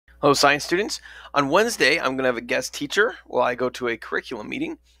Hello, science students. On Wednesday, I'm going to have a guest teacher while I go to a curriculum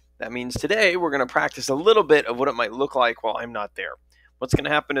meeting. That means today we're going to practice a little bit of what it might look like while I'm not there. What's going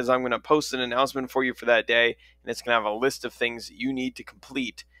to happen is I'm going to post an announcement for you for that day, and it's going to have a list of things that you need to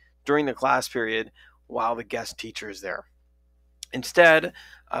complete during the class period while the guest teacher is there. Instead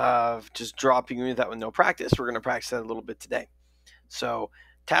of just dropping you into that with no practice, we're going to practice that a little bit today. So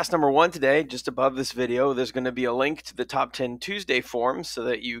task number 1 today, just above this video, there's going to be a link to the Top 10 Tuesday form so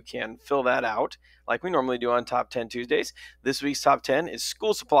that you can fill that out like we normally do on Top 10 Tuesdays. This week's Top 10 is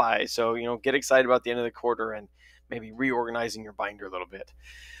school supplies. So, get excited about the end of the quarter and maybe reorganizing your binder a little bit.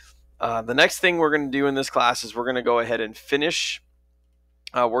 The next thing we're going to do in this class is we're going to go ahead and finish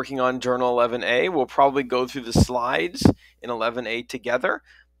working on Journal 11A. We'll probably go through the slides in 11A together.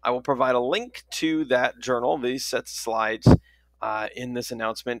 I will provide a link to that journal, these sets of slides, in this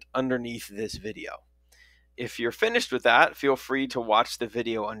announcement underneath this video. If you're finished with that, feel free to watch the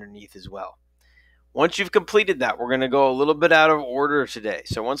video underneath as well. Once you've completed that, we're going to go a little bit out of order today.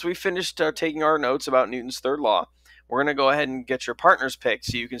 So once we finished taking our notes about Newton's third law, we're going to go ahead and get your partners picked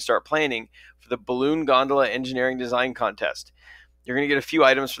so you can start planning for the Balloon Gondola Engineering Design Contest. You're going to get a few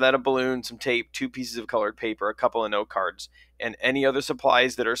items for that: a balloon, some tape, 2 pieces of colored paper, a couple of note cards, and any other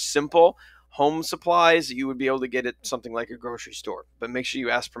supplies that are simple home supplies that you would be able to get at something like a grocery store. But make sure you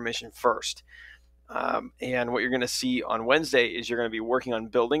ask permission first. And what you're going to see on Wednesday is you're going to be working on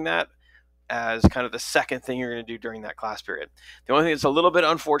building that as kind of the second thing you're going to do during that class period. The only thing that's a little bit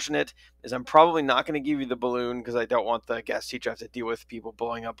unfortunate is I'm probably not going to give you the balloon because I don't want the guest teacher to have to deal with people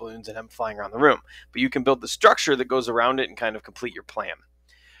blowing up balloons and them flying around the room. But you can build the structure that goes around it and kind of complete your plan.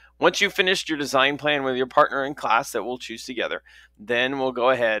 Once you've finished your design plan with your partner in class that we'll choose together, then we'll go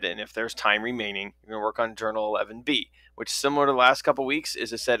ahead and if there's time remaining, you're going to work on Journal 11B, which, similar to the last couple weeks,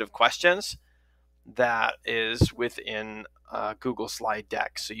 is a set of questions that is within Google slide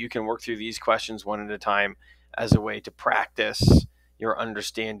deck. So you can work through these questions one at a time as a way to practice your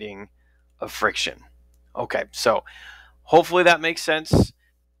understanding of friction. Okay, so hopefully that makes sense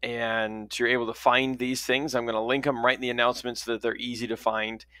and you're able to find these things. I'm going to link them right in the announcement so that they're easy to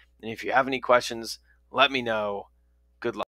find. And if you have any questions, let me know. Good luck.